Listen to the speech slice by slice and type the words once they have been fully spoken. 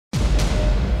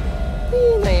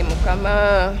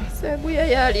mukama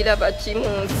seguye yalira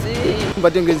bakimunsi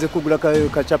mbadde ngenze kugula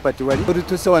ka chapati wali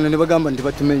olutuse wano ne bagamba nti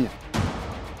batumenya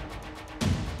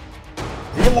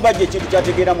ziri mubajje ekintu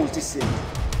kyategeera mu nsi sente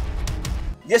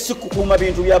ye si kukuuma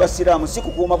bintu by'abasiraamu si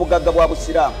kukuuma bugagga bwa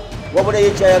busiraamu wabula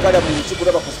ye kyayagala mu nsi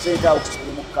kulaba ku ssente awo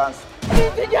kisukulu mu kansa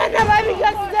bintu byonna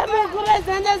babigasiza mu nkuba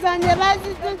ezange zange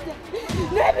bazituze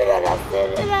n'ebirala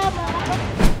siriramu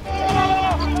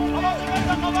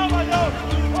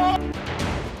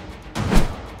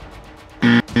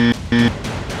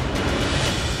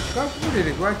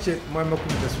kakubulire lwaki mwami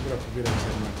makumi tasobola kubeera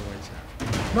kyamanga wakya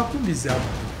makumi zaabu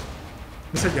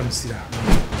musajja musiraamu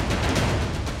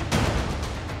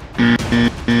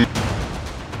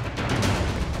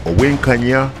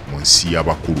obwenkanya mu nsi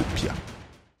y'Abakulupya.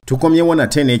 Tukomyewo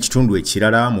nate n'ekitundu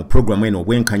ekirala mu programu eno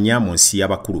obwenkanya mu nsi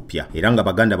y'Abakulupya era nga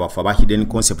baganda baffe aba Hidden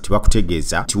Concept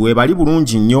bakutegeeza nti weebali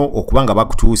bulungi nnyo okuba nga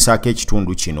bakutuusaako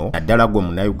ekitundu kino naddala gwe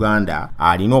munnayuganda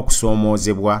alina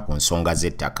okusoomoozebwa ku nsonga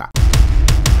z'ettaka.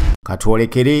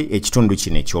 Katwolekere ekitundu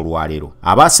kino eky'olwaleero.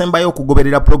 Abaasembayo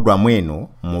okugoberera programu eno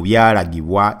mu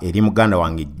byalagibwa eri muganda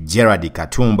wange Gerard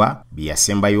Katumba bye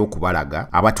yasembayo okubalaga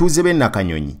abatuuze b'e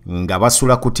Nakanyonyi nga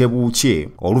basula ku tebuukye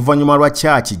oluvannyuma lwa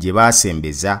kyaki gye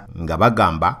baasembeza nga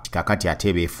bagamba kikakati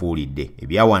ate beefuulidde.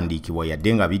 Ebyawandiikibwa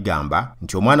yadde nga bigamba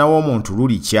nti omwana w'omuntu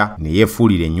lulikya ne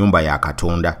yeefuulira ennyumba ya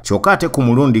Katonda. Kyokka ate ku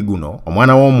mulundi guno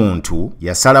omwana w'omuntu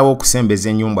yasalawo okusembeza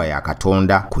ennyumba ya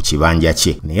Katonda ku kibanja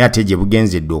kye. Naye ate gye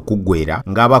bugenzedde okuggwera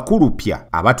ng'Abakulupya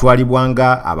abatwalibwa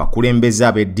nga abakulembeze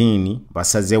ab'eddiini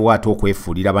basazeewo ate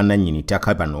okwefuulira bannannyini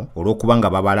ttaka bano olw'okuba nga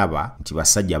babalaba nti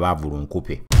basajja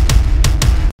baavulunkupe.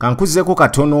 Kankuzeko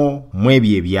katono mu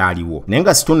ebyo ebyaliwo naye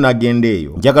nga situnnagenda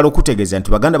eyo njagala okutegeeza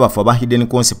nti baganda baffe aba Hidden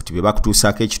Concept be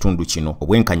bakutuusaako ekitundu kino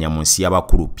obwenkanya mu nsi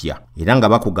y'Abakulupya era nga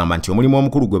bakugamba nti omulimu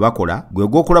omukulu gwe bakola gwe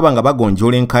gw'okulaba nga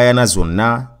bagonjoola enkaayana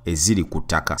zonna eziri ku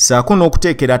ttaka saako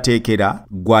n'okuteekerateekera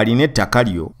gw'alina ettaka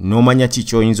lyo n'omanya ki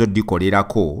ky'oyinza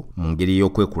oddikolerako mu ngeri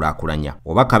y'okwekulaakulanya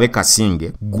oba kabe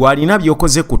kasinge gw'alina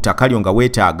by'okoze ku ttaka lyo nga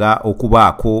weetaaga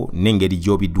okubaako n'engeri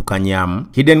gy'obiddukanyaamu.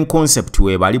 Hidden Concept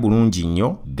weebali bulungi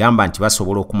nnyo gamba nti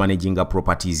basobola okumanaginga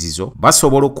properties zo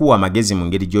basobola okuwa amagezi mu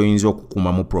ngeri gy'oyinza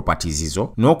okukuumamu properties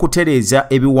zo n'okutereeza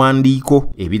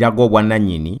ebiwandiiko ebiraga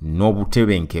obwannannyini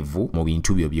n'obutebenkevu mu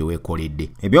bintu byo bye weekoledde.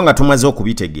 Ebyo nga tumaze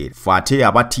okubitegeera ffe ate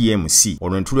aba TMC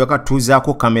olwo ne tulyoka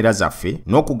tutuuzaako kamera zaffe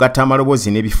n'okugatta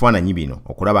amaloboozi n'ebifaananyi bino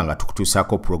okulaba nga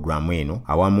tukutuusaako pulogulaamu eno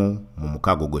awamu mu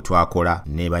mukago gwe twakola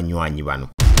ne banywanyi bano.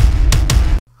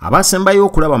 Abaasembayo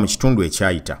okulaba mu kitundu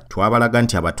ekyayita twabalaga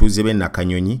nti abatuuze b'e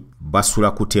Nakanyonyi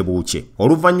basula ku tebuukye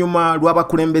oluvannyuma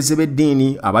lw'abakulembeze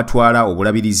b'eddiini abatwala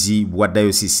obulabirizi bwa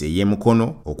dayosisi ey'e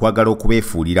Mukono okwagala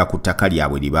okubeefuulira ku ttaka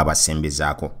lyabwe lye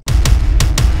babasembezaako.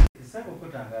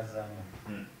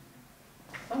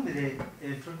 Family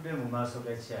etudde mu maaso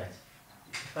ga church.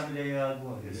 Family ya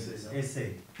Agobye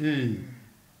ese.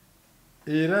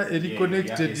 Era eri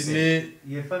connected ne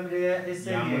ye family ya ese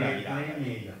ye.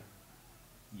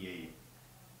 Ye.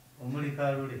 Omuli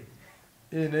kalule.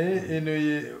 Eno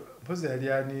ye poze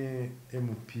yali ani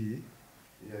MP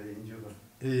yali Njuba.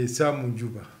 Samu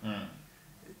Njuba.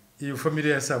 Iyo family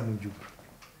ya Samu Njuba.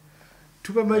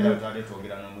 Tubamanyi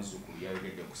twogera n'omuzukulu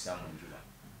yayogedde ku Samu Njuba.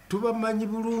 Tubamanyi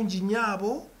bulungi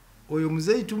nyaabo oyo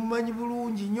muzeyi tumumanyi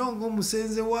bulungi nnyo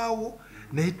ng'omusenze waawo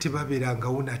naye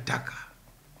tebabeerangawo na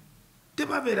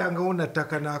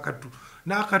ttaka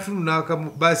n'akatunu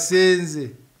n'akamu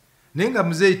basenze naye nga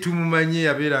muzeyi tumumanyi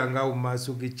yabeerangawo mu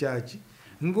maaso g'ekyaki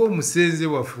ng'omusenze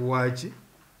waffe waaki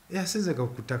eyasenzeka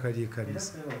ku ttaka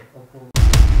ly'ekkanisa.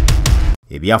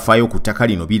 Ebyafaayo ku ttaka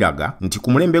lino biraga nti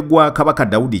ku mulembe gwa Kabaka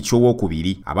Dawudi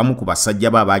Kyowokubiri abamu ku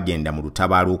basajja ba bagenda mu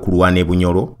lutabaalo okulwana e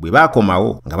Bunyoro bwe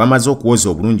baakomawo nga bamaze okuwoza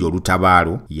obulungi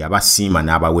olutabaalo yabasiima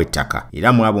n'abawa ettaka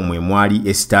era mu abo mwe mwali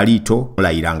Estalito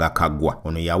Mulayiranga Kaggwa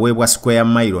ono yaweebwa square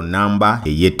mile namba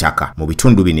ey'ettaka mu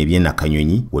bitundu bino eby'e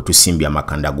Nakanyonyi we tusimbye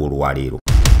amakanda g'olwaleero.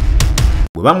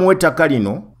 Bwe bamuwa ettaka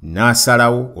lino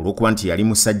n'asalawo olw'okuba nti yali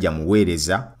musajja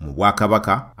muweereza mu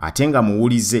Bwakabaka ate nga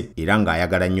muwulize era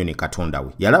ng'ayagala nnyo ne Katonda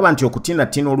we. Yalaba nti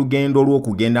okutinnatina olugendo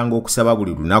olw'okugenda ng'okusaba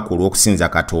buli lunaku olw'okusinza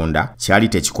Katonda kyali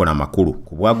tekikola makulu.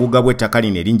 Ku bwaguga bw'ettaka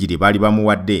lino eringi lye baali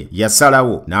bamuwadde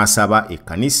yasalawo n'asaba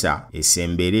ekkanisa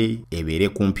esembere ebeere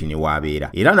kumpi ne w'abeera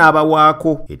era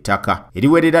n'abawaako ettaka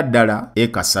eriwerera ddala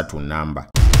eka 3 namba.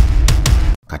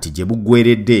 Kati gye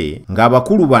buggweredde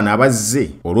ng'abakulu bano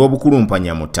abazze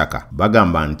olw'obukulumpanya mu ttaka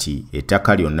bagamba nti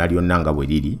ettaka lyonna nga bwe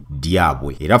liri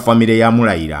dyabwe era famire ya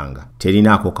Mulayiranga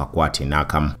terinaako kakwate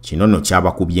n'akamu. Kino nno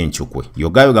kyabakubye enkyukwe.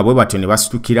 Yogayoga bwe batyo ne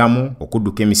basitukiramu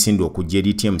okudduka emisinde okujja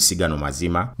eri TMC Gano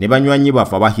Mazima ne banywanyi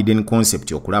baffe aba Hidden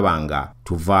Concept okulaba nga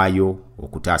tuvaayo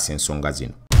okutaasa ensonga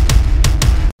zino.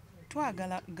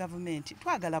 twagala government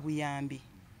twagala buyambi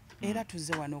era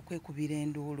tuzze wano okwekubira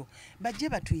enduulu bajje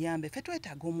batuyambe ffe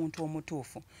twetaaga omuntu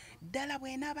omutuufu ddala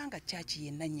bw'enaabanga kyaki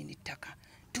yenna nnyini ttaka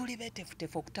tuli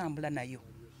beetefutefu okutambula nayo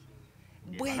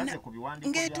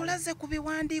ng'etulaze ku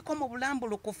biwandiiko mu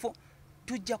bulambulukufu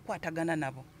tujja kukwatagana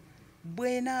nabo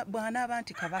bw'anaaba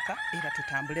nti kabaka era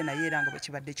tutambule naye era nga bwe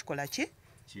kibadde kikola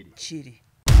kiri.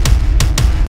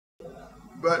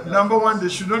 But number one, they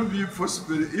should not be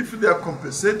forcibly. If they are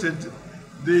compensated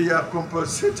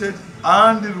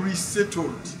and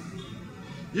resettled.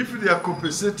 If they are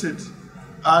compensated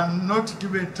and not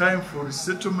given time for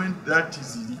resettlement, that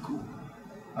is illegal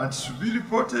and should be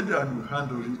reported and we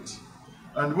handle it.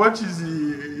 And what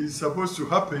is supposed to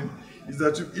happen is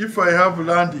that if I have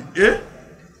land A,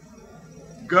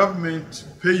 government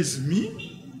pays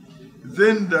me,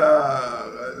 then the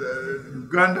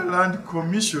Uganda Land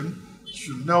Commission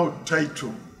should now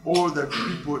title all the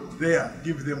people there,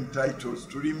 give them titles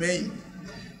to remain.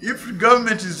 If the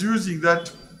government is using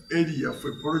that area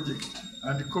for a project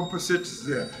and compensates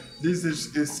there, this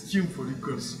is a scheme for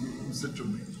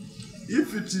resettlement.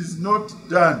 If it is not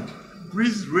done,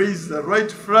 please raise the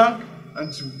right flag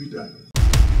and it will be done.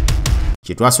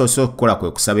 Kye twasoose okukola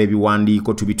kwe kusaba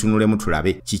ebiwandiiko tubitunulemu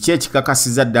tulabe kiki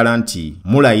ekikakasiza ddala nti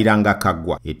mulayiranga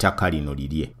kaggwa ettaka lino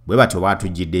lirye. Bwe batyo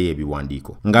baatugiddeyo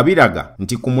ebiwandiiko nga biraga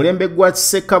nti ku mulembe gwa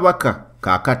Ssekabaka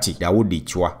kaakati Daudi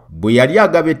Chwa bwe yali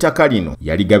agaba ettaka lino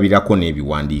yaligabirako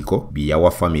n'ebiwandiiko bye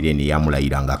yawa famire eno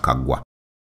eyamulayiranga kaggwa.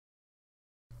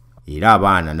 Era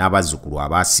abaana n'abazzukulu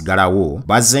abaasigalawo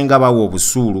bazzenga bawa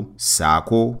obusuulu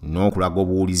ssaako n'okulaga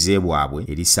obuwulize bwabwe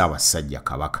eri Ssaabasajja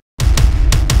Kabaka.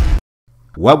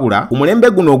 Wabula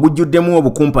omulembe guno ogujjuddemu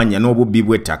obukumpanya n'obubbi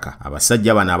bw'ettaka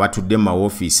abasajja bano abatudde mu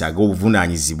mawoofiisi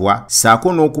ag'obuvunaanyizibwa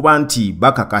ssaako n'okuba nti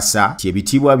bakakasa ti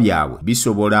ebitiibwa byabwe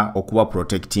bisobola okuba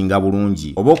protectinga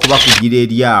bulungi oba okubakugira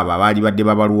eri abo abaali badde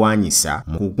babalwanyisa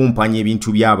mu kukumpanya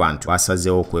ebintu by'abantu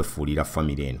basazeewo okwefuulira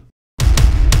famire eno.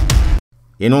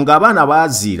 Eno ng'abaana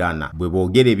baaziirana bwe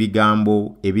boogera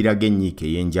ebigambo ebiraga ennyika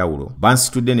ey'enjawulo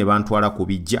bansitudde ne bantwala ku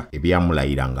bijja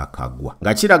ebyamulayiranga kaggwa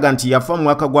nga kiraga nti yafa mu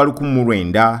mwaka gwa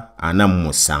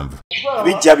 1947.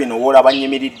 Ebijja bino w'olaba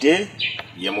nnyimiridde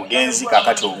ye mugenzi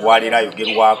kaakati olwaleero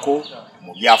ayogerwako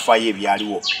mu byafaayo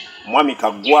ebyaliwo. Mwami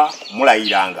Kaggwa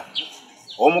mulayiranga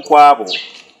omu ku abo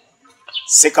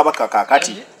Ssekabaka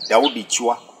kaakati Daudi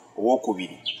Chwa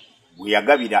owookubiri bwe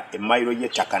yagabira emmayiro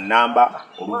y'ettaka nnamba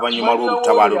oluvannyuma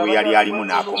lw'olutabaalo lwe yali alimu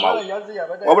n'akomawo.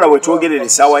 Wabula bwe twogerera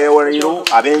essaawa y'olwaleero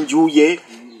ab'enju ye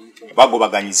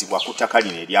bagobaganyizibwa ku ttaka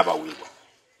lino eryabaweebwa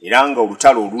era nga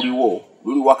olutalo oluliwo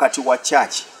luli wakati wa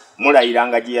kyaki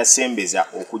mulayiranga gye yasembeza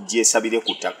okujja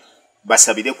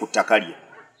basabire ku ttaka lye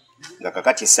nga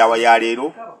kakati essaawa ya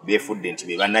leero beefudde nti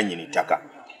be bannannyini ttaka.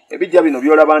 Ebijja bino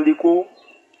by'olaba ndiko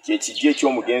kyekijja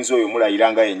eky'omugenzi oyo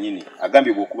mulayiranga yennyini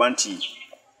agambibwa okuba nti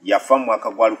yafa mu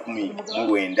mwaka gwa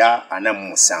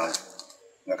 1947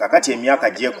 nga kakati emyaka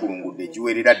gyekulungudde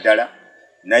giwerera ddala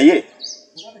naye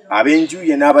ab'enju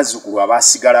ye n'abazzukulu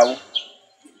abaasigalawo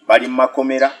bali mu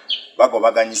makomera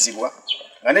bagobaganyizibwa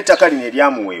nga n'ettaka lino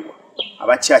eryamuweebwa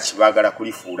abakyaki baagala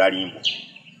kulifuula limbo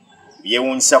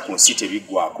byewuunyisa ku nsi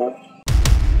tebiggwako.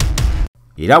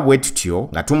 Era bwe tutyo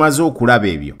nga tumaze okulaba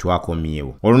ebyo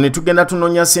twakomyewo. Olwo ne tugenda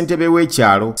tunoonya ssentebe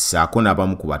w'ekyalo ssaako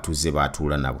n'abamu ku batuuze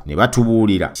baatuula nabo ne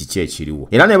batubuulira kiki ekiriwo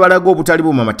era ne balaga obutali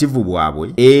bumamativu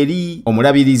bwabwe eri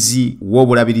omulabirizi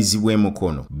w'obulabirizi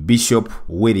bw'emukono Bishop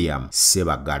William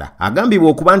Sebagala agambibwa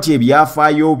okuba nti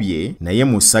ebyafaayo bye naye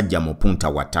musajja mupunta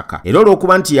wa ttaka era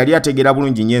olw'okuba nti yali ategeera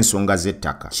bulungi nnyo ensonga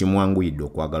z'ettaka kimwanguyidde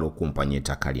okwagala okumpanya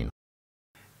ettaka lino.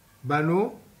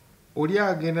 Bano oli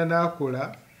agenda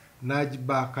n'akola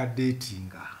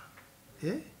n'agibakadatinga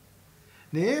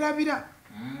naye erabira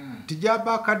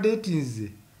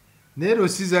tijabakadatinze naye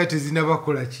rosiza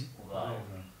tezinabakola ki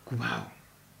kubaawo.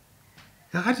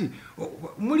 Kakati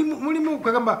mulimu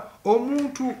okugamba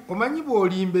omuntu omanyi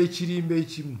bw'olimba ekirimba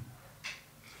ekimu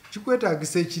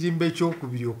kikwetaagisa ekirimba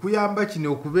ekyokubiri okuyamba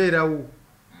kino okubeerawo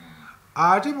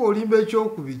ate bw'olimba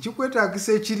ekyokubiri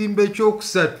kikwetaagisa ekirimba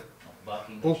ekyokusatu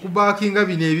okubaakinga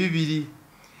bino ebibiri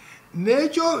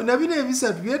nekyo na bino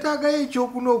ebisatu byetaagayo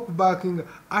ekyokuna okubaakinga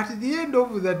at the end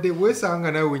of the day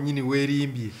weesanga nawe wennyini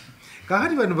weerimbye.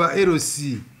 Kakati bano ba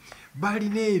LC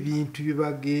balina ebintu bye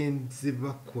bagenze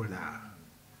bakola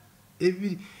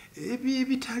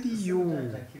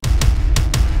ebitaliyo.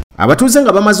 Abatuuze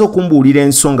nga bamaze okumbuulira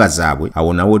ensonga zaabwe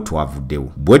awo nawo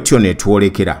twavuddewo bwetyo ne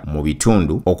twolekera mu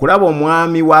bitundu okulaba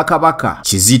omwami wa Kabaka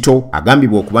Kizito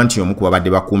agambibwa okuba nti omu ku babadde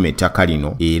bakuuma ettaka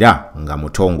lino era nga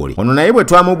mutongole. Ono naye bwe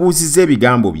twamubuuzizza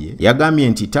ebigambo bye yagambye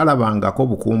nti talabangako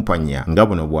bukumpanya nga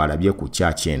buno bw'alabye ku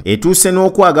kyaki eno etuuse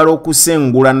n'okwagala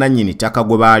okusengula nannyini ttaka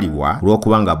gwe baaliwa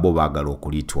olw'okuba nga bo baagala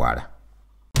okulitwala.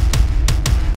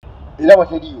 Era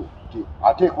bateriyo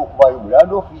ateeka okubaayo mu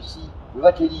land office bwe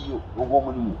bateriyo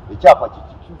ogw'omulimu ekyapa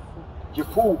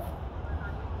kifu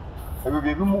ebyo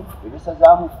bye bimu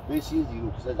ebisazaamu beesinziira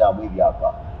okusazaamu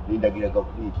ebyapa n'endagira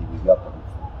gavumenti ebyo ebyapa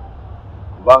bifu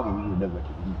kubanga ebyo byonna biba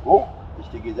tebiriiko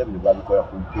ekitegeeza bino babikola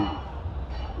ku mpewo.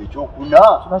 Ekyokuna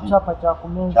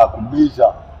kyakumeeza,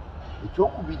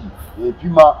 ekyokubiri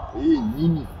empima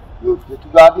ey'ennyini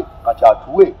tetugambye kati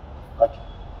atuwe kati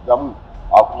gamu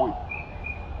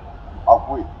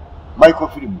akuwe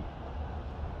microfilm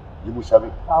jimusabe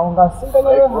awo nga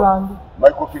singanyeyo mulangi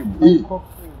microfilm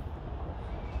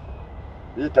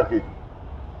yetake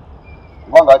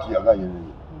kubanga ati yaganye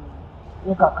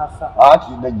yekakasa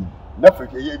ati nanyi naffe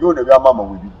ebyona bya maama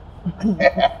webiri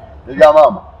ebya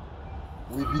maama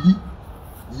webiri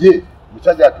ye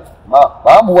musajja ati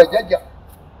maamuwa jjajja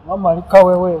maama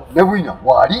alikawewe ne bwina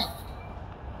wali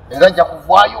era ajja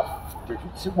kuvaayo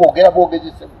sikubogera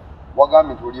bwogezesemu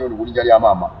wagambye nti oliyo bulijja lya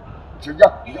maama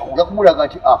ojja kumulaga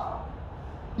nti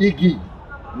igi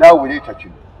naawe leeta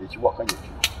kino ekiwakanya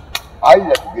kino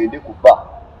ayira tugende kuba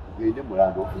tugende mu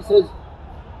land offices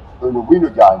ono gwino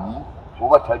gyani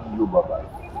oba taliyo babaye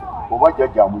oba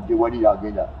jjajja amujje wali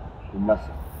agenda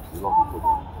kunasa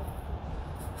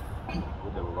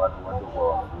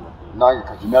nange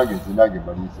kati nange zinange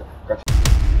mbaliza kati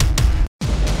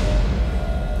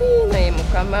naye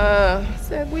mukama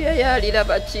seguye yalira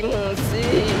bakimunsi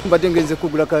mbadde ngenze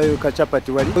kugula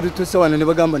kachapati wali olutuuse wano ne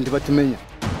bagamba nti batumenya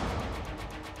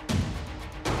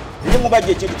ziri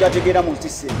mubajja ekintu kyategeera mu nsi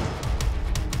sente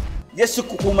ye si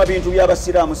kukuuma bintu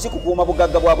by'abasiraamu si kukuuma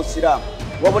bugagga bwa busiraamu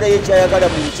wabula ye kyayagala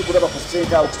mu nsi kulaba ku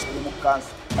ssente awo kisikuli mu kansa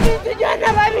bintu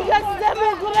gyonna babigasizamu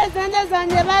enkuba esente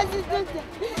zange bazituze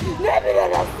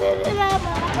n'ebirala siriramu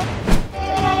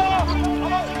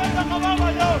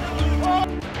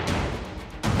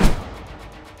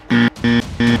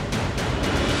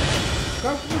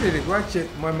kakubulire lwaki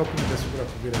mwami Makumbi tasobola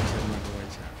kubeera kyamaana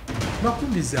wakyala.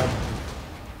 Makumbi zaabu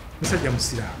musajja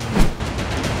musiraamu.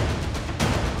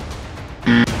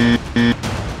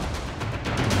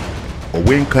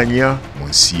 Obwenkanya mu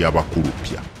nsi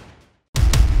y'Abakulupya.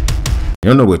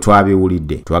 Nono bwe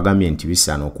twabiwulidde twagambye nti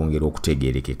bisaana okwongera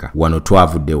okutegeerekeka wano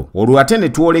twavuddewo olwo ate ne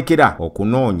twolekera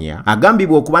okunoonya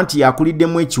agambibwa okuba nti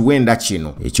yakuliddemu ekiwenda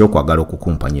kino ekyokwagala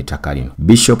okukumpanya ettaka lino.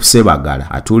 Bishop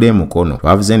Sebagala atuula emukono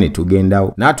twavuze ne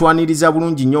tugendawo n'atwaniriza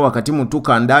bulungi nnyo wakati mu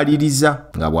tukandaaliriza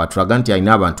nga bw'atulaga nti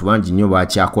alina abantu bangi nnyo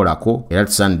baakyakolako era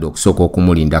tusaanidde okusooka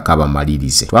okumulindako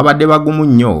abamalirize. Twabadde bagumu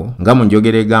nnyo nga mu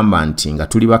njogera egamba nti nga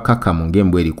tuli bakkakkamu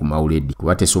ng'embwa eri ku mawuledi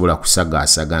kuba tesobola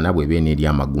kusagaasagana bwe beena eri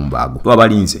amagumba ago.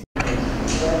 Balinze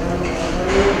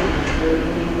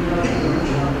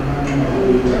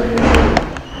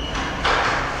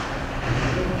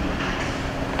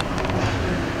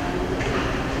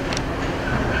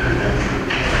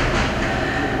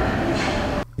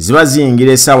ziba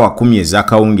ziyingira essaawa 10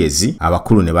 ez'akawungezi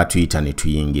abakulu ne batuyita ne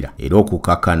tuyingira era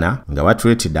okukakana nga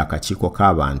batuleetedde akakiiko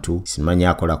k'abantu simanyi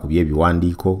akola ku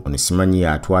by'ebiwandiiko ono simanyi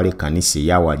yatwala ekkanisa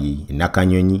eyawali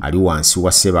Nakanyonyi ali wansi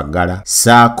wa Sebagala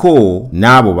saako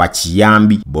n'abo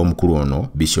bakiyambi b'omukulu ono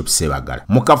Bishop Sebagala.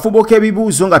 Mu kafubo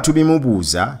k'ebibuuzo nga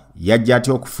tubimubuuza yajja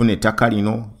atya okufuna ettaka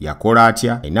lino yakola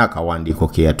atya alina akawandiiko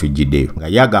ke yatujjiddeyo nga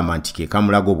yagamba nti ke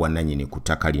kamulaga obwannannyini ku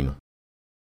ttaka lino.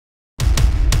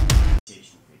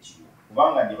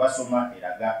 Kubanga ndi basoma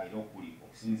eraga era okuli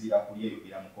okusinziira ku eyo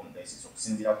era mu context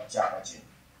okusinziira ku kyapa kino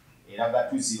eraga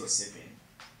 207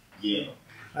 yeno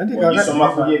okisoma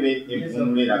ku ebe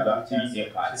envunula eraga 3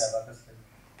 acres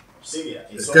okusingira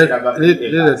ensonga eraga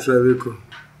 3 acres.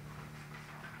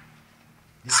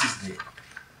 This is the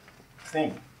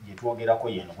thing gyetwogerako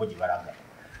yeno bwe gibalaga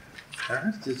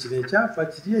kyekino ekyapa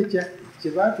kiri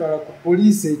kyebatwala ku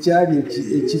poliisi ekyali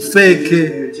ekifeeke.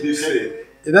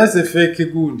 That's a fake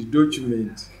good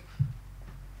document.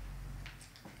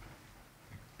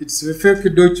 It's a fake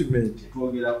document.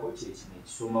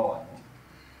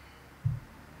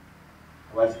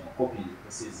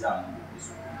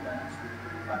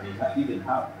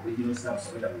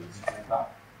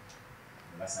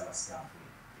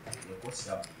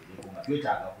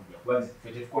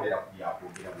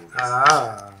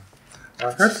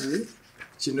 Akati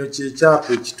kino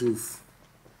kyekyapa ekituufu.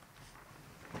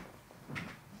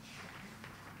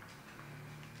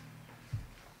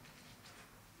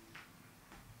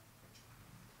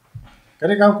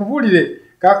 kati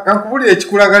kankubulire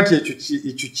ekikulaga nti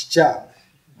ekyo kikyamu.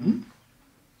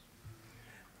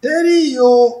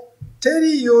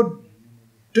 Teriyo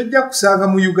tojja kusanga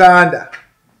mu Uganda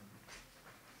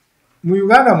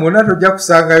mwonna tojja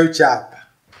kusangayo kyapa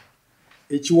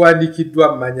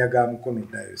ekiwandiikiddwa mmanya ga Mukono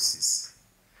Diocese.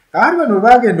 Kaali bano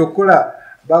bagenda okukola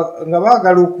nga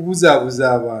baagala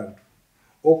okubuzaabuza abantu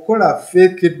okukola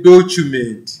fake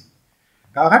document.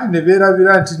 Kakati ne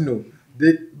beerabira nti no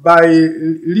by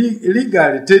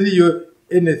legal teriyo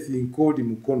anything called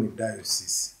Mukono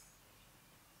Diocese.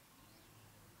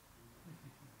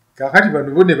 Kakati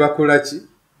bano bo ne bakola ki?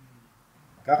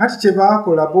 Kakati kye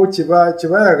baakola bo kye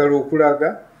baayagala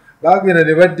okulaga bagenda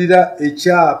ne baddira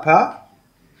ekyapa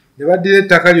ne baddira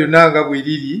ettaka lyonna nga bwe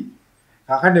liri.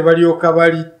 Kakati ne balyoka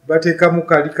bateekamu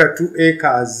kali ka 2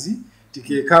 acres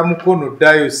tike ka Mukono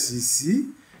Diocese.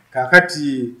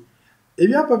 Kakati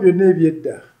ebyapa byonna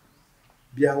ebyedda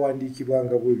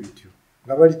byawandiikibwanga bwe bityo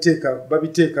nga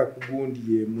babiteeka ku gundi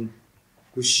y'emu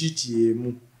ku shiiti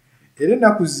y'emu. Era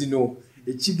ennaku zino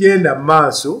ekigenda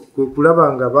maaso kwe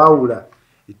kulaba nga baawula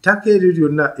ettaka eryo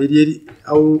lyonna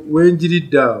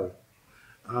wenjiridde awo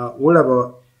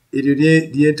olaba eryo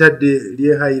lyentadde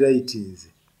lye highlightinze.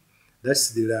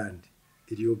 That's the land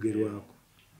eryogerwako.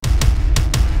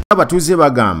 Abatuuze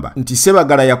bagamba nti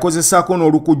Ssebaggala yakozesaako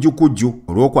n'olukujjukujju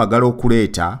olw'okwagala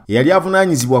okuleeta eyali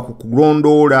avunaanyizibwa ku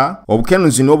kulondoola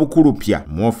obukenuzi n'obukulupya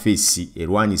mu ofiisi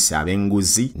erwanyisa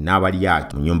ab'enguzi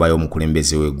n'abalyake mu nnyumba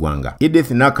y'omukulembeze w'eggwanga.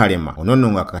 Edith Nakalema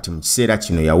ononno nga kati mu kiseera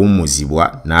kino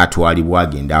yawummuzibwa n'atwalibwa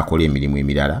agenda akola emirimu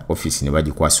emirala, ofiisi ne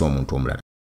bagikwasa omuntu omulala.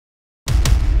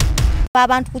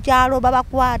 Abantu ku kyalo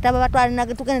babakwata babatwala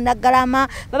tugende Naggalama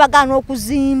babagaana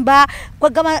okuzimba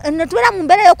netubeera mu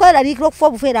mbeera y'okweraliikira okufa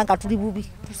obufeera nga tuli bubi.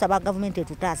 Tusaba gavumenti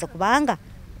etutaase kubanga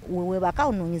webaka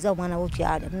onoonyiza omwana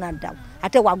w'okyalo naddawo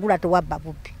ate wagula tewabba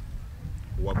bubbi.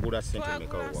 Wagula ssente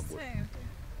mmeka wagula?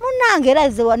 Munnange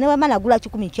era ne wema nagula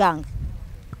 10 kyange.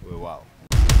 Weewaawo.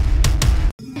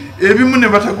 Ebimu ne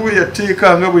batakuba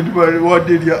yateeka nga bwe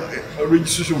ndibawadde erya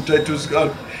registration titles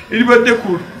eribadde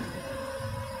ku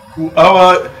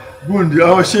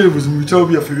our shelves mu bitabo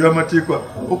byaffe by'amateeka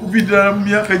okuviira mu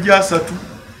myaka gya 3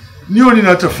 niyo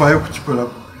ninatafaayo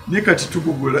kukikolako naye kati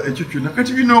tugogola ekyo kyonna.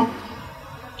 Kati bino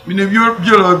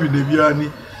byolaba bino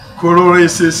ebyani Kololo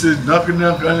SSS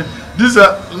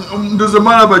ndoza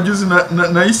mala bajuzi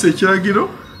nayisa ekiragiro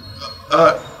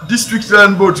district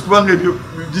land boards kubanga ebyo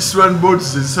district land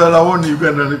boards zisalawo ne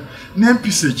Uganda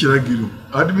n'empisa ekiragiro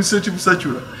administrative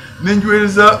circular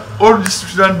nenjuereza all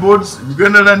district land boards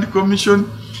Uganda Land Commission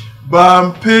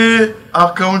bampe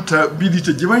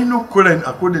accountability gye balina okukola in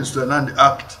accordance to the Land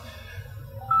Act.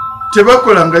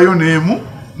 Tebakolangayo n'emu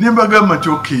nembagamba nti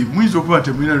okay muyinza okuba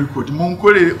nti mulina record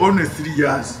munkolere only 3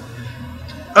 years.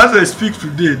 As I speak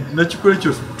today nakikola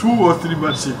ekyo 2 or 3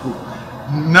 months ago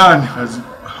none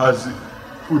has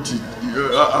put it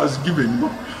has given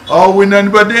when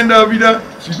anybody ndabira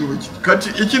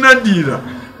kati ekinadira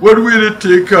what will it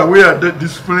take where the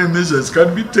disciplinary measures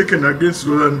can be taken against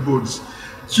land boards?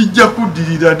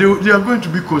 Kijakudirira, there are going to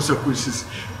be consequences.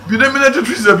 Binemera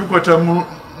tetuiza bikwata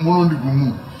mulundi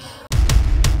gumu.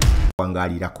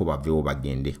 Wangalirako bavewo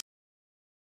bagende.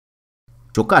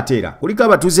 Kyokka ate era kuliko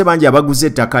abatuuze bangi abaguze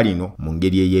ettaka lino mu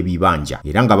ngeri ey'ebibanja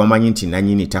era nga bamanyi nti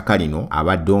nannyini ettaka lino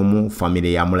abadde omu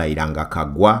famire ya Mulayiranga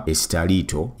Kaggwa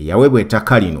Estalito eyaweebwa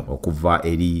ettaka lino okuva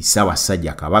eri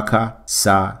Ssaabasajja Kabaka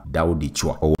Sir Daudi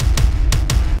Chwa.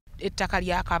 Ettaka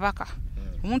lya Kabaka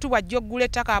omuntu bw'ajja oggula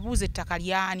ettaka abuuza ettaka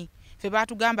lyani. Ffe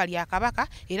baatugamba lya Kabaka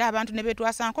era abantu ne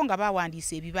betwasanko nga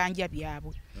bawandiisa ebibanja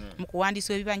byabwe. Mu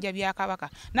kuwandiisa ebibanja bya Kabaka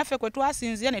naffe kwe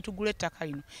twasinzira ne tugula ettaka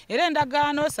lino era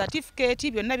endagaano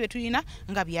certificate byonna bye tulina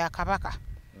nga bya Kabaka.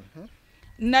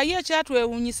 Naye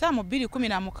ekyatwewuunyisa mu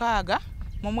 2016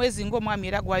 mu mwezi ng'omwami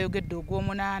era gwayogedde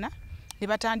ogw'omunaana ne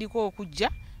batandika okujja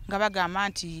nga bagamba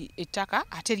nti ettaka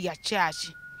ate lya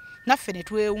kyaki. Naffe ne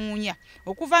twewuunya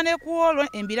okuva ne ku olwo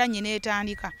embiranye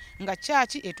n'etandika nga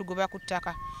kyaki etugoba ku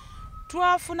ttaka.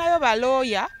 Twafunayo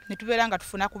balooya ne tubeera nga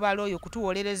tufuna ku balooya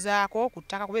okutuwolerezaako ku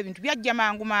ttaka kuba ebintu byajja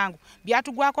mangu mangu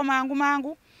byatugwako mangu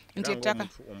mangu nti ettaka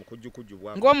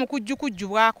ng'omukujjukujju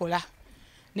bwakola.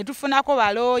 Ne tufunako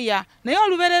balooya naye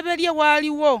olubereberye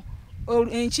waaliwo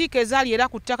enkiiko ezaali era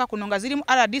ku ttaka kuno nga zirimu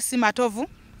RDC Matovu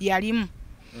yalimu.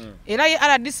 Era ye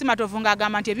RDC Matovu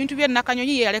ng'agamba nti ebintu bye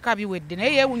Nakanyonyi ye yaleka biwedde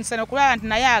naye yeewuunyisa n'okulaba nti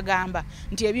naye agamba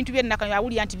nti ebintu bye Nakanyonyi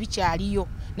awulira nti bikyaliyo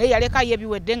naye yaleka ye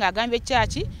biwedde ng'agambye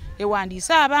kyaki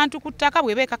ewandiisa abantu ku ttaka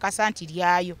bwe beekakasa nti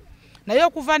lyayo. Naye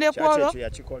okuva ne kwolwo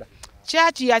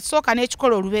kyaki yasooka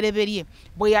n'ekikola olubereberye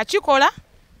bwe yakikola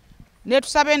ne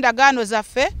tusaba endagaano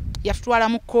zaffe yatutwala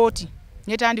mu kkooti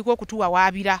netandika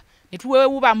okutuwawaabira ne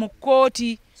tuweewuba mu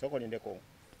kkooti. Sokolindeko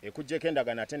ekujjeko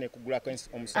endagaano ate ne kugulako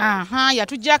omusango.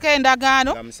 Yatuggyako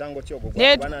endagaano. Nga musango ki ogwo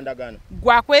gwakubana ndagaano?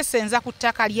 Gwakwesenza ku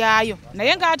ttaka lyayo.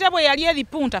 Naye ng'ate bwe yali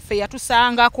eripunta ffe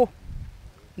yatusangako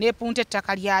n'epunta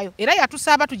ettaka lyayo. Era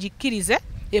yatusaba tugikkirize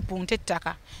epunta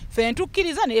ettaka. Ffe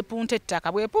ntukkiriza n'epunta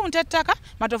ettaka. Bw'epunta ettaka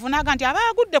Matovu n'aga nti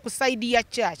abaagudde ku sayidi ya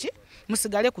church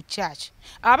musigale ku church.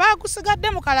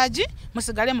 Abaagusigadde mu kalagi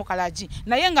musigale mu kalagi.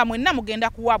 Naye nga mwenna mugenda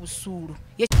kuwa busuulu.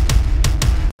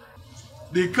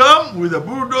 They come with a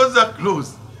bulldozer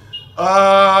closed.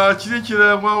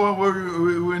 Chirikira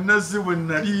when Nazi when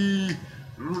Nari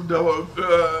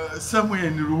somewhere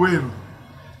in Ruwero.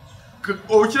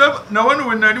 Na wano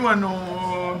when Nari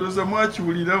wano doza mwachi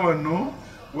ulira wano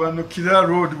Kira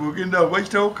Road bugenda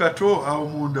wachitawo kato awo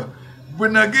munda. Bwe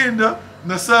nagenda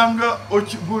nasanga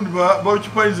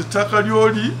bakipayize ettaka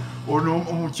lyoli ono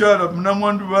omukyala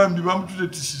munamwandu bambi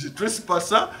bamutuletishije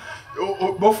trespasser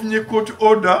bafunye court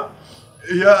order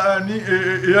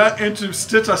ya entry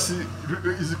status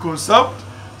is conserved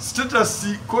status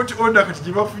court order kati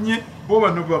gibafunye bo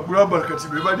bano bagulaba kati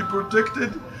be bali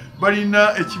protected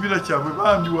balina ekibira kyabwe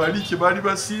bambi wali kye bali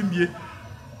basimbye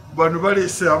bano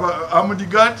balese armed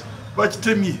guard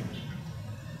bakitemye.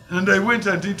 And I went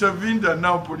and intervened, and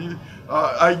now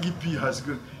IGP has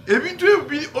gone. Ebintu will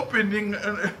be opening.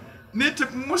 Net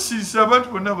Musis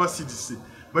abantu bonna basidise,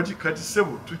 but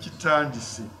katisebo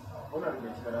tukitandise.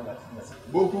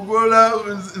 Bokugola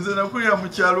nze nakulira mu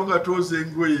kyalo nga tooze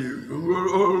engoye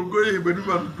bwe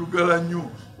tuba tutugala nnyo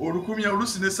olukumya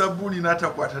olusi ne sabbuuni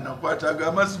n'atakwata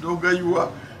amazzi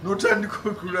n'ogayiwa n'otandika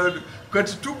okulala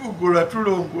kati tugugola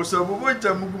tulongoosa bw'oba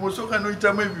oyita mugumu osooka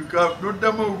n'oyitamu ebika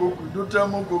n'oddamu ogwokubiri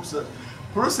n'ottamu ogwokusatu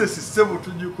prosesi ssebo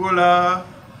tugikola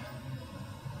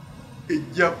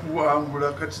ejja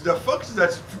kuwangula kati the fact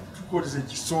that tukoleze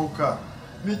ekisooka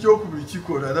n'ekyokubiri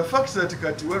kikola the fact that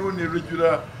kati waliwo ne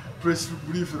regular press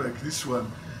brief like this one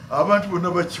abantu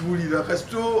bonna bakiwulira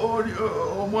kasito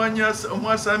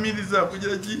omwasamiriza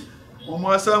kugira ki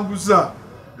omwasanguza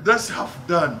that's half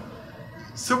done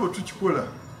sebo tukikola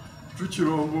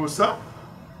tukirongoosa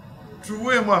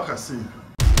tuweemu akaseera.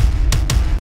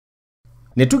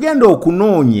 Ne tugenda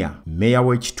okunoonya meya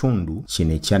w'ekitundu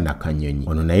kino ekya Nakanyonyi.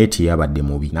 Ono naye teyabadde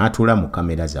mubi n'atuula mu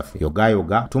kamera zaffe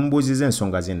yogayoga tumubuuziza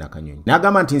ensonga z'e Nakanyonyi.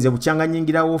 N'agamba nti nze bukyanga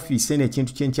nyingira woofiisi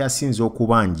n'ekintu kye nkyasinze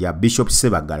okubanja Bishop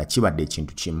Sebagala kibadde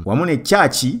ekintu kimu. Wamu ne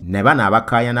kyaki ne bano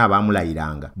abakaayana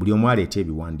abaamulayiranga buli omu aleeta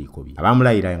ebiwandiiko bye.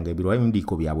 Abaamulayiranga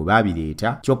ebiwandiiko byabwe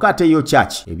baabireeta kyokka ate yo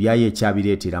kyaki ebyayo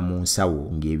ekyabireetera mu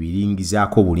nsawo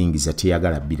ng'ebiringizaako bulingiza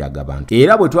teyagala biraga bantu.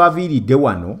 Era bwe twaviiridde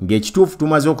wano ng'ekituufu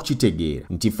tumaze okukitegeera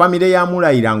nti famire ya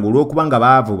mulayiranga olw'okubanga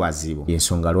baavu bazibu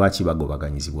ensonga lwaki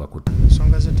bagobaganyizibwa kuta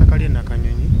ensonga z'ettaka ly'e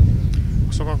Nakanyonyi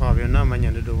kusooka kwa byonna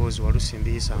amanya n'eddoboozi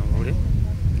Walusimbi Isanvule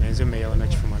nze meya wa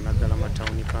Nakifuma Naggalama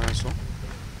Town Council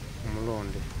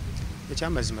omulonde.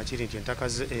 Ekyamazima kiri nti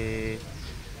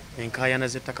enkaayana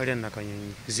z'ettaka ly'e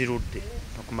Nakanyonyi zirudde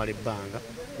okumala ebbanga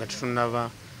nga tetunnaba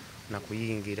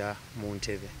nakuyingira mu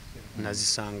ntebe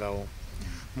nazisangawo.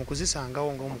 Mu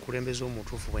kuzisangawo ng'omukulembeze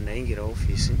omutuufu bwe nayingira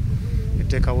ofiisi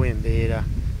eteekawo embeera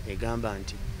egamba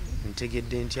nti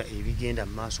ntegedde ntya ebigenda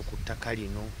mu maaso ku ttaka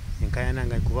lino enkaayana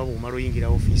nga kuba bw'omala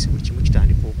oyingira ofiisi buli kimu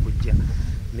kitandika okujja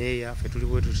meeya ffe tuli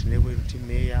bwe tuti ne bwe tuti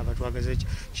meeya batwagaza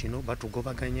kino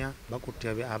batugobaganya bakutte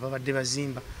ababadde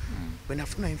bazimba. Bwe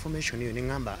nafuna information eyo ne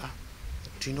ŋŋamba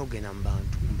tulina okugenda mu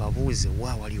bantu mbabuuze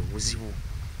wa wali obuzibu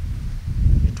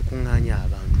ne tukuŋŋaanya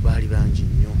abantu baali bangi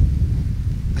nnyo.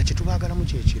 Kati tubaagalamu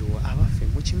kyekiruwa abaffe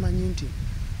mukimanyi nti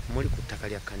muli ku ttaka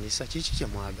lya kkanisa kiki kye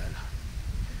mwagala.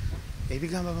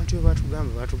 Ebigambo abantu bye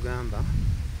batugamba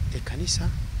ekkanisa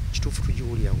kituufu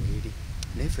tugiwulira weeri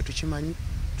naye ffe tukimanyi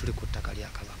tuli ku ttaka lya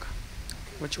Kabaka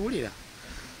mukiwulira.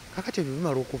 Kakati ebyo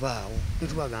bimala okubaawo ne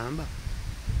tubagamba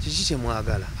kiki kye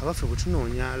mwagala. Abaffe bwe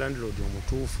tunoonya landlord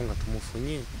omutuufu nga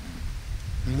tumufunye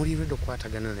muli redo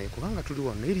kwatagana naye kubanga tuli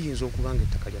wano eriyinza okubanga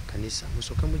ettaka lya kkanisa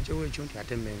musooke mujjewo ekyo nti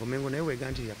ate mengo naye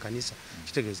weega nti lya kkanisa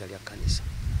kitegeeza lya kkanisa.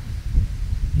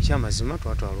 Ekyamazima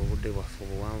twatwala obudde bwaffe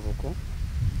obuwanvuko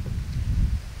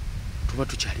tuba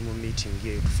tukyali mu meeting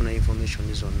eyo tufuna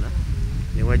information zonna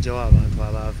ne wajjawo abantu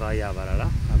abaavaayo abalala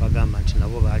abagamba nti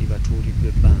nabo baali batuuliddwa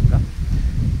ebbanga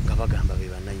nga bagamba be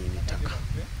bannannyini ttaka.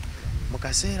 Mu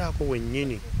kaseera ako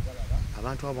wennyini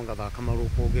abantu abo nga baakamala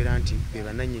okwogera nti be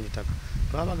bannannyini ttaka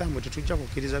twabagamba tetujja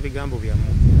kukkiriza bigambo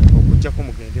byammwe okujjako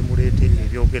mugende muleete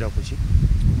ebyogera ku ki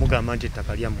mugamba nti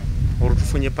ettaka lyammwe. Olwo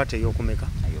tufunye pata ey'okumeka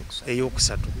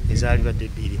ey'okusatu ezaali badde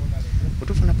bbiri. Bwe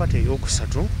tufuna pata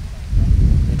ey'okusatu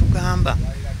ne tugamba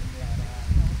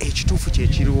ekituufu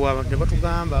kyekiriwa ne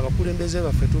batugamba abakulembeze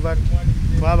baffe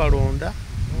twabalonda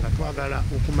nga twagala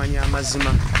okumanya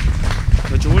amazima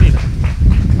okiwulira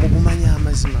mu kumanya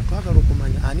amazima twagala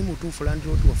okumanya ani mutuufu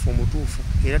landiroodi waffe omutuufu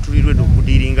era tuli lwedde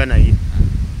okudiiringa naye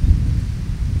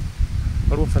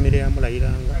waliwo famire ya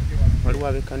Mulayiranga waliwo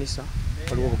ab'ekkanisa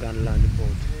waliwo Buganda Land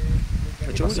Board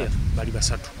okiwulira bali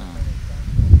basatu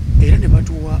era ne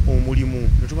batuwa omulimu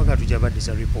ne tubagala tujja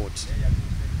baddisa report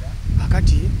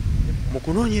akati mu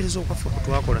kunoonyereza okwaffe kwe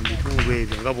twakola mu bitundu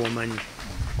ebyo nga bw'omanyi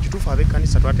kituufu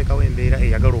ab'ekkanisa twateekawo embeera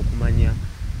eyagala okumanya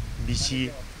biki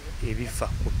ebifa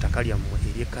ku ttaka lyammwe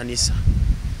ery'ekkanisa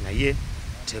naye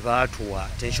tebaatuwa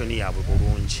tensioni yaabwe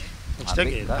bulungi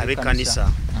okitegeera ab'ekkanisa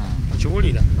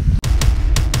okiwulira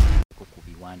ku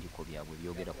biwandiiko byabwe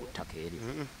byogera ku ttaka eryo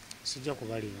sijja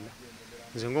kubalinda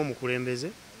nze ng'omukulembeze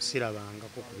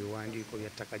sirabangako ku biwandiiko bya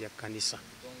ttaka lya kkanisa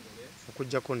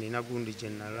okuggyako nina gundi gye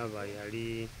nalaba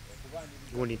yali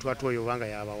gundi twatwoyo obanga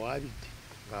yabawaabidde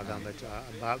ng'agamba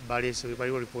baleese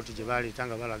baliwo lipooti gye baleeta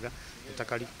nga balaga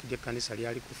ettaka ly'ekkanisa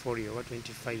lyali ku folio oba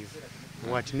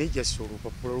 25 wati nejjasa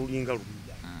olupapula lulinga lumu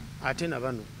ate na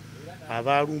bano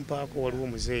abaalumpaako waliwo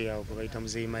muzeeyi awo gwe bayita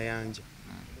muzeeyi Mayanja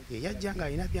yeyajja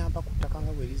ng'alina byampa ku ttaka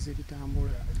nga bwerize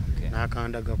litambula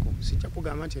n'akandagako sijja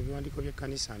kugamba nti ebiwandiiko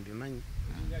by'ekkanisa mbimanyi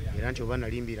era nti oba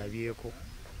nali mbirabyeko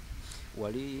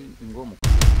wali ng'omu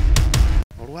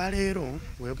olwaleero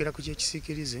weyogera ku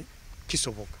kyekisiikirize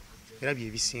kisoboka era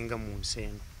bye bisinga mu nsi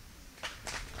eno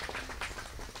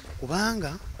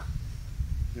kubanga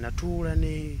natuula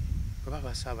ne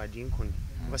baba Saabadinkoni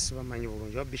oba sibamanyi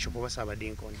bulungi oba Bishop oba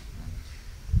Saabadinkoni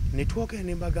ne twogera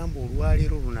ne mbagamba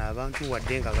olwaleero luno abantu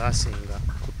wadde nga baasenga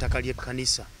ku ttaka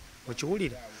ly'ekkanisa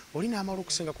okiwulira oli n'amala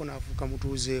okusengako n'afuuka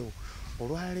mutuuzeewo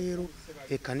olwaleero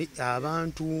ekkanisa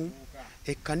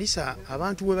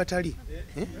abantu we batali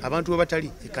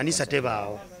ekkanisa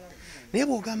tebaawo naye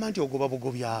bw'ogamba nti ogoba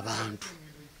bugobya abantu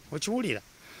okiwulira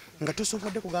nga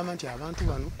tosobodde kugamba nti abantu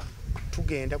bano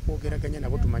tugenda kwogeraganya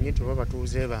nabo tumanye nti oba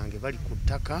abatuuze bange bali ku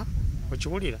ttaka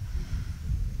okiwulira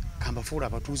kambafuula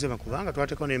abatuuze bange kubanga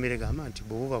twateekawo n'emmere gamba nti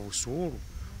bwebuba busuulu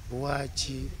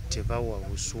lwaki tebawa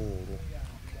busuulu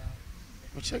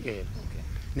okitegeera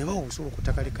ne bawa obusuulu ku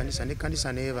ttaka ly'ekkanisa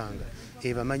n'ekkanisa neebanga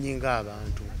ebamanyi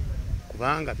ng'abantu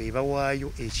kubanga be bawaayo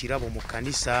ekirabo mu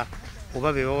kkanisa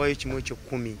oba be bawaayo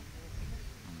 1/10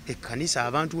 ekkanisa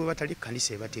abantu we batali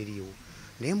ekkanisa ebateriiwo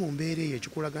naye mu mbeera eyo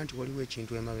ekikulaga nti waliwo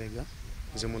ekintu emabega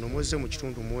nze muno mwoze mu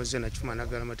kitundu mwoze nakifuma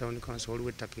Naggalama Town Council waliwo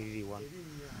ettaka eririwa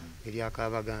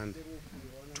ery'Akabagambe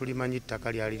tulimanyi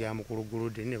ettaka lyali lya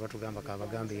Mukuluguludde ne batugamba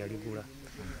Kabagambe yaligula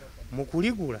mu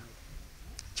kuligula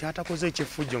kyatakoze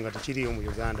ekyeffujjo nga tekiriyo mu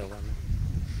Uganda wano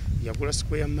yagula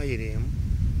square mile emu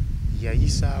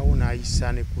yayisaawo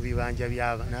n'ayisa ne ku bibanja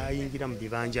n'ayingira mu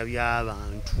bibanja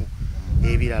by'abantu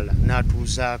ebirala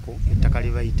n'atuuzaako ettaka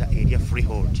lye bayita erya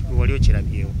freehold wali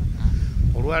okirabyewo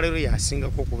olwaleero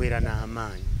yasingako okubeera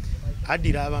n'amaanyi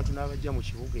addira abantu n'abajja mu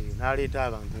kibuga eyo n'aleeta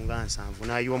abantu nga 7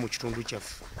 n'ayiwa mu kitundu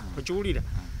kyaffe okiwulira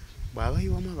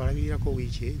bw'abayiwamu abalabirirako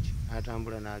wiiki egi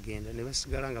n'atambula n'agenda ne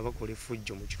basigala nga bakola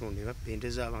effujjo mu kitundu ne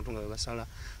bapendeza abantu nga bwe basala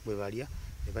bwe balya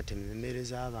ne batema emmere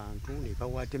z'abantu ne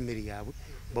bawaata emmere yaabwe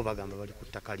bo bagamba bali ku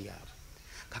ttaka lyabwe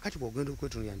kakati bw'ogenda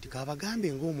okwetunulira nti Kabagambe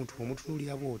ng'omuntu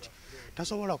omutunulira bw'oti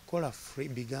tasobola kukola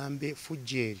bigambe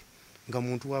fujjo eryo nga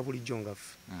muntu wa bulijjo nga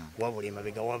ffe wabula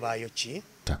emabega wabaayo ki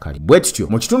takali bwe tutyo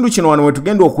mu kitundu kino wano we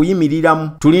tugenda okuyimiriramu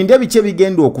tulinde biki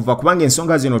ebigenda okuva kubanga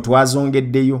ensonga zino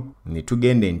twazongeddeyo ne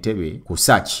tugenda entebe ku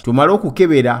search tumale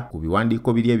okukebera ku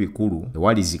biwandiiko biri ebikulu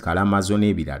ewali zikalamazo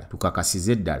n'ebirala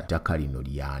tukakasize eddala ttaka lino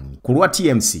lyani ku lwa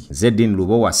TMC Zeddin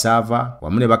Lubowa Saava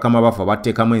wamu ne bakama bafu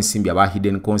abatteekamu ensimbi aba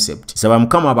Hidden Concept saba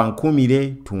mukama bankuumire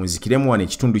tunzikiremu wano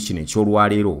ekitundu kino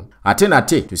eky'olwaleero ate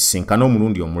nate tusisinkane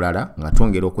omulundi omulala nga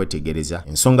twongera okwetegereza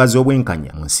ensonga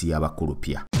z'obwenkanya mu nsi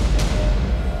y'Abakulupya.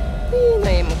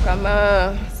 naye mukama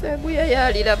seguye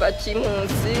yalira baki mu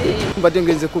nsi mbadde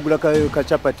ngenze kugula ka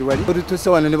chapati wali olutuuse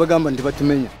wano ne bagamba nti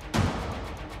batumenya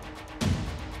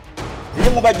eri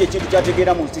mubajja ekintu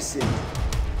kyategeera mu nsi sente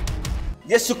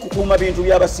ye si kukuuma bintu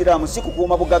by'abasiraamu si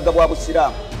kukuuma bugagga bwa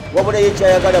busiraamu wabula ye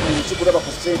kyayagala mu nsi kulaba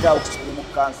ku ssente awo kisukulu mu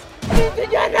kansa bintu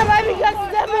gyonna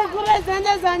babigasiza mu nkuba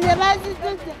esente zange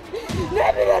bazituze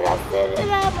n'ebirala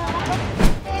siriramu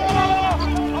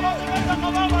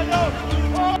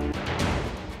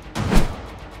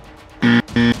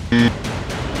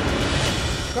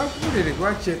kakulere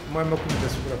lwaki Makumbi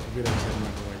tasobola kubeera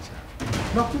kyamanga wakya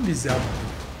Makumbi zaabu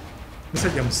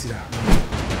musajja musiraamu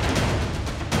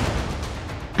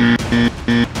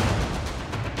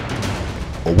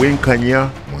obwenkanya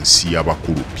mu nsi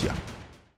y'Abakulupya.